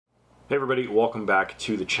Hey everybody, welcome back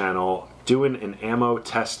to the channel. Doing an ammo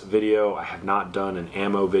test video. I have not done an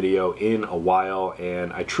ammo video in a while,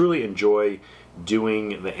 and I truly enjoy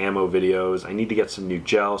doing the ammo videos. I need to get some new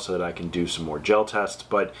gel so that I can do some more gel tests,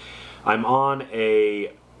 but I'm on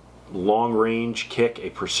a long range kick, a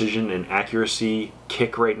precision and accuracy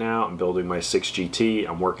kick right now. I'm building my 6GT.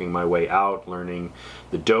 I'm working my way out, learning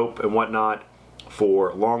the dope and whatnot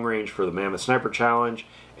for long range for the Mammoth Sniper Challenge.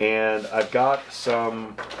 And I've got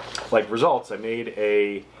some results. I made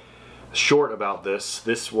a short about this.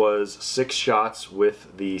 This was 6 shots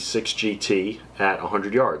with the 6GT at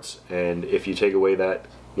 100 yards. And if you take away that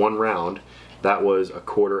one round, that was a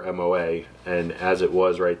quarter MOA. And as it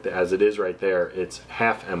is right there, it's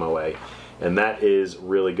half MOA. And that is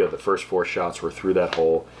really good. The first 4 shots were through that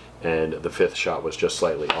hole, and the 5th shot was just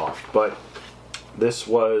slightly off. But this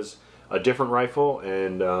was a different rifle,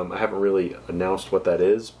 and I haven't really announced what that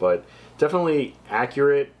is, but definitely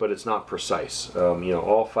accurate, but it's not precise. You know,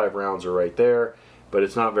 all 5 rounds are right there, but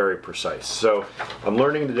it's not very precise. So I'm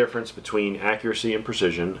learning the difference between accuracy and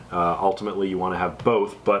precision. Ultimately, you want to have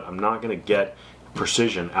both, but I'm not going to get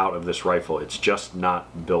precision out of this rifle. It's just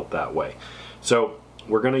not built that way. So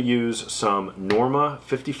we're going to use some Norma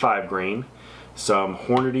 55 grain, some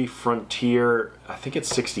Hornady Frontier, I think it's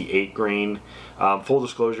 68 grain. Full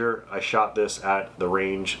disclosure, I shot this at the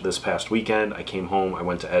range this past weekend. I came home, I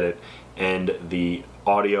went to edit, and the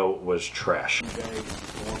audio was trash.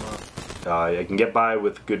 I can get by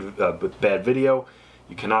with bad video.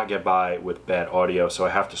 You cannot get by with bad audio, so I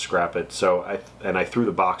have to scrap it. So I threw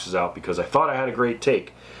the boxes out because I thought I had a great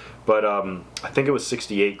take. But I think it was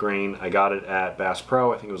 68 grain. I got it at Bass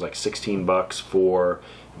Pro. I think it was like 16 bucks for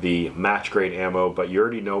the match grade ammo, but you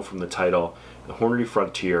already know from the title, the Hornady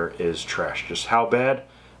Frontier is trash. Just how bad?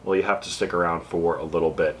 Well, you have to stick around for a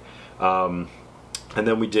little bit. And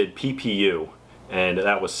then we did PPU, and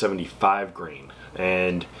that was 75 grain.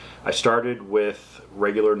 And I started with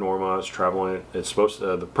regular Norma. I was traveling, it's supposed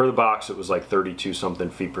to, per the box, it was like 32 something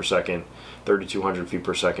feet per second, 3,200 feet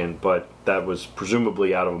per second, but that was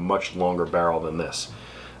presumably out of a much longer barrel than this.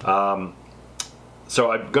 So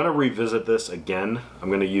I'm going to revisit this again. I'm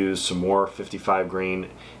going to use some more 55 grain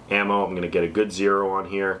ammo. I'm going to get a good 0 on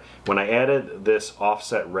here. When I added this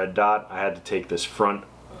offset red dot, I had to take this front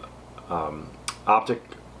optic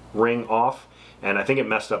ring off, and I think it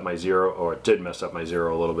messed up my 0, or it did mess up my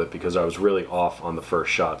 0 a little bit because I was really off on the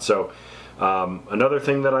first shot. So another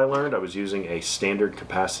thing that I learned, I was using a standard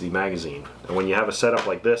capacity magazine. And when you have a setup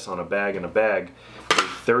like this on a bag and a bag, a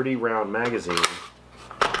 30 round magazine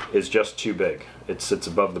is just too big. It sits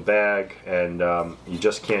above the bag, and you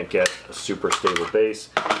just can't get a super stable base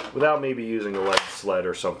without maybe using a lead sled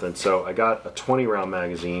or something. So I got a 20 round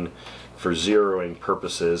magazine for zeroing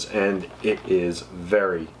purposes, and it is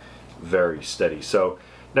very, very steady. So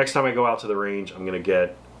next time I go out to the range, I'm going to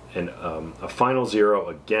get a final 0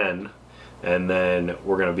 again, and then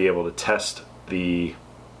we're going to be able to test the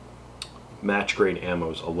match grade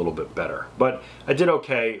ammos a little bit better. But I did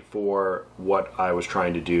okay for what I was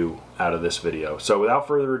trying to do out of this video. So without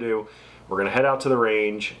further ado, we're going to head out to the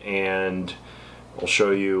range, and I'll show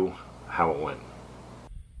you how it went.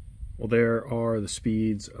 Well, there are the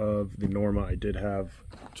speeds of the Norma. I did have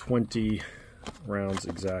 20 rounds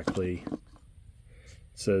exactly.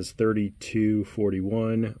 It says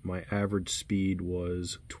 32.41. My average speed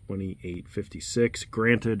was 28.56.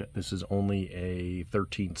 Granted, this is only a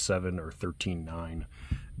 13.7 or 13.9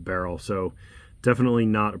 barrel, so definitely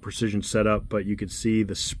not a precision setup, but you can see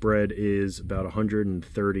the spread is about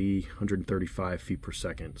 130, 135 feet per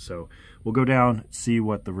second. So we'll go down, see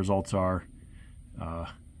what the results are.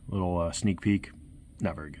 Little sneak peek.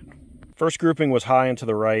 Not very good. First grouping was high and to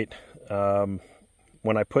the right.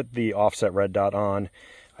 When I put the offset red dot on,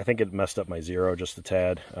 I think it messed up my 0 just a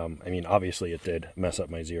tad. I mean, obviously it did mess up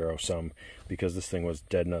my 0 some, because this thing was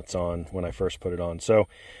dead nuts on when I first put it on. So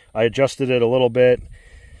I adjusted it a little bit.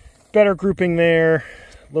 Better grouping there,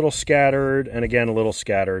 a little scattered, and again a little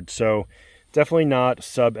scattered. So definitely not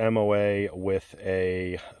sub MOA with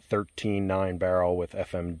a 13.9 barrel with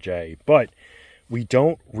FMJ, but we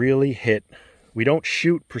don't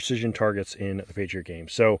shoot precision targets in the Patriot game.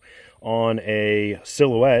 So on a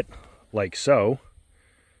silhouette like so,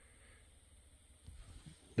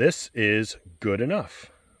 this is good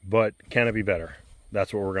enough, but can it be better?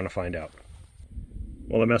 That's what we're going to find out.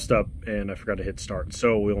 Well, I messed up and I forgot to hit start,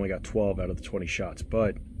 so we only got 12 out of the 20 shots,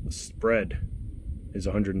 but the spread is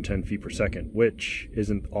 110 feet per second, which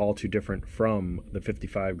isn't all too different from the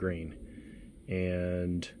 55 grain.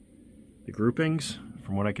 And the groupings,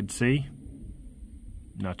 from what I could see,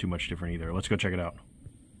 not too much different either. Let's go check it out.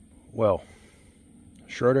 Well,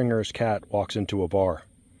 Schrodinger's cat walks into a bar.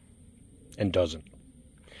 and doesn't.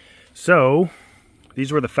 So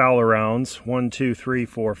these were the fouler rounds, 1, 2, 3,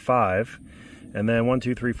 4, 5, and then 1,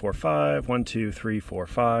 2, 3, 4, 5, 1, 2, 3, 4,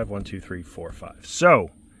 5, 1, 2, 3, 4, 5.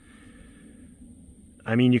 So,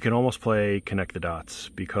 I mean, you can almost play connect the dots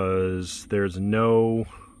because there's no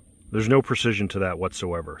precision to that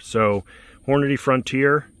whatsoever. So, Hornady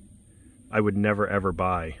Frontier, I would never ever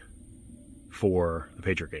buy for the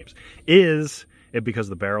Patriot games. Is it because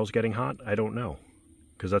the barrel's getting hot? I don't know.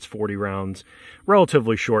 Because that's 40 rounds,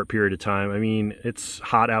 relatively short period of time. I mean, it's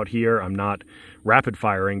hot out here. I'm not rapid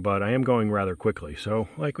firing, but I am going rather quickly. So,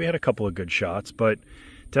 like, we had a couple of good shots, but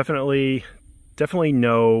definitely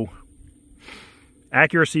no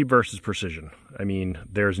accuracy versus precision. I mean,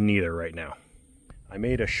 there's neither right now. I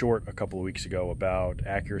made a short a couple of weeks ago about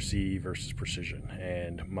accuracy versus precision,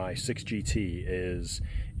 and my 6GT is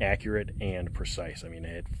accurate and precise. I mean, I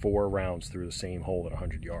hit 4 rounds through the same hole at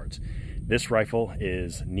 100 yards. This rifle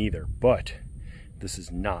is neither, but this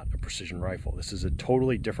is not a precision rifle. This is a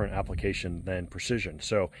totally different application than precision.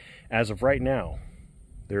 So, as of right now,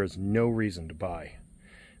 there is no reason to buy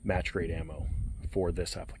match grade ammo for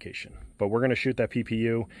this application. But we're going to shoot that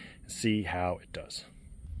PPU and see how it does.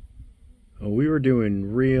 We were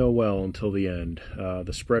doing real well until the end.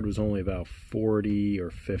 The spread was only about 40 or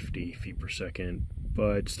 50 feet per second,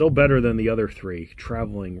 but still better than the other 3,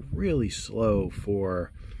 traveling really slow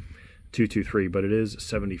for 223, but it is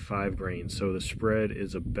 75 grains, so the spread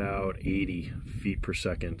is about 80 feet per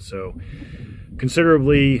second. So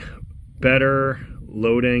considerably better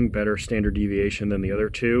loading, better standard deviation than the other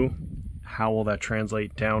 2. How will that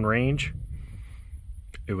translate downrange?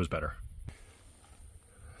 It was better.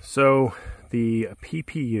 So the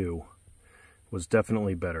PPU was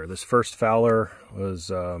definitely better. This first fouler was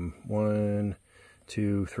 1,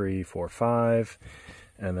 2, 3, 4, 5.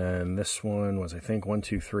 And then this one was, I think, 1,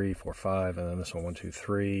 2, 3, 4, 5. And then this one, 1, 2,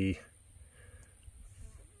 3,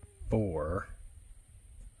 4.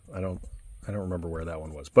 I don't remember where that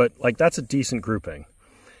one was. But, like, that's a decent grouping.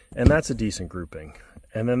 And that's a decent grouping.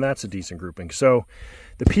 And then that's a decent grouping. So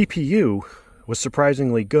the PPU was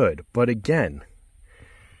surprisingly good. But again,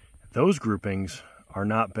 those groupings are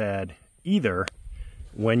not bad either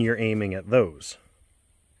when you're aiming at those.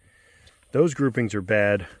 Those groupings are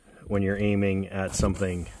bad when you're aiming at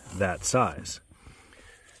something that size.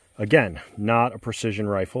 Again, not a precision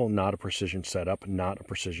rifle, not a precision setup, not a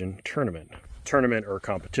precision tournament or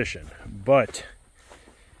competition. But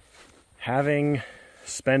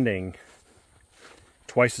spending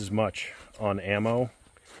twice as much on ammo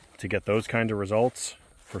to get those kind of results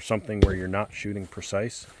for something where you're not shooting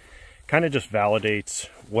precise kind of just validates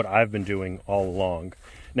what I've been doing all along.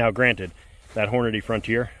 Now, granted, that Hornady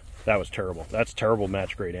Frontier, that was terrible. That's terrible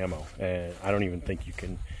match grade ammo, and I don't even think you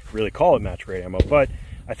can really call it match grade ammo, but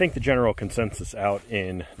I think the general consensus out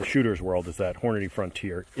in the shooter's world is that Hornady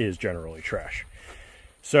Frontier is generally trash.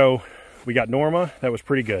 So we got Norma, that was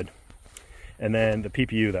pretty good, and then the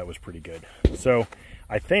PPU, that was pretty good. So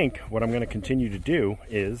I think what I'm going to continue to do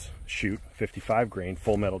is shoot 55 grain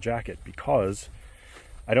full metal jacket, because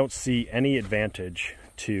I don't see any advantage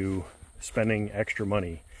to spending extra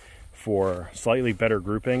money for slightly better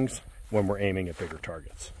groupings when we're aiming at bigger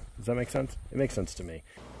targets. Does that make sense? It makes sense to me.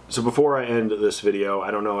 So before I end this video,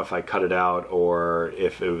 I don't know if I cut it out or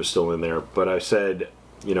if it was still in there, but I said,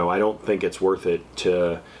 you know, I don't think it's worth it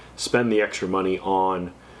to spend the extra money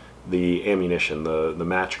on the ammunition, the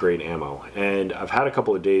match grade ammo. And I've had a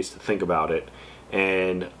couple of days to think about it,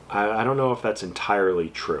 and I don't know if that's entirely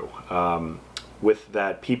true. With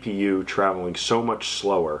that PPU traveling so much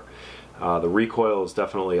slower, the recoil is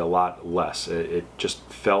definitely a lot less. It just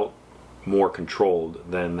felt more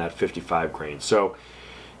controlled than that 55 grain. So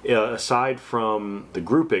aside from the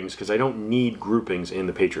groupings, because I don't need groupings in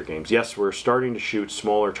the Patriot games. Yes, we're starting to shoot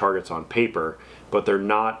smaller targets on paper, but they're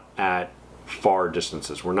not at far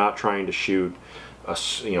distances. We're not trying to shoot a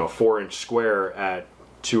 4-inch square at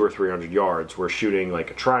 200 or 300 yards. We're shooting like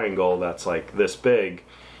a triangle that's like this big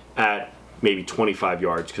at maybe 25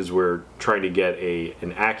 yards, because we're trying to get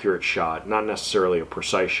an accurate shot, not necessarily a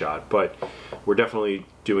precise shot, but we're definitely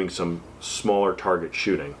doing some smaller target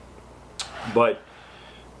shooting. But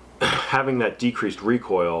having that decreased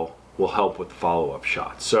recoil will help with the follow-up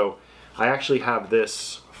shot. So I actually have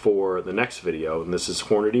this for the next video, and this is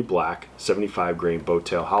Hornady Black 75 grain boat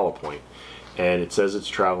tail hollow point, and it says it's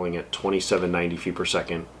traveling at 2790 feet per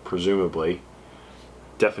second, presumably,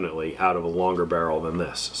 definitely out of a longer barrel than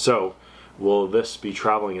this. So will this be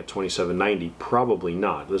traveling at 2790? Probably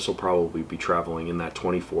not. This will probably be traveling in that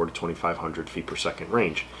 24 to 2500 feet per second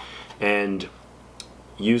range. And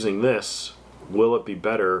using this, will it be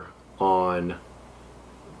better on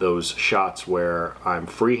those shots where I'm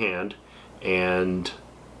freehand and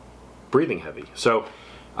breathing heavy. So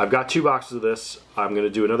I've got 2 boxes of this. I'm going to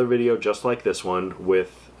do another video just like this one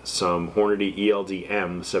with some Hornady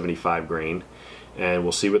ELD-M 75 grain, and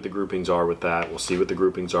we'll see what the groupings are with that. We'll see what the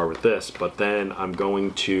groupings are with this, but then I'm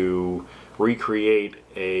going to recreate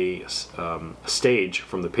a stage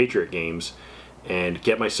from the Patriot games and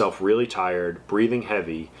get myself really tired, breathing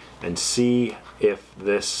heavy, and see if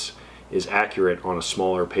this is accurate on a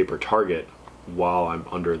smaller paper target while I'm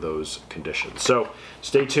under those conditions. So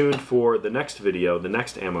stay tuned for the next video, the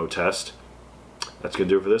next ammo test. That's going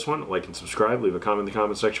to do it for this one. Like and subscribe. Leave a comment in the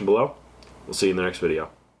comment section below. We'll see you in the next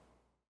video.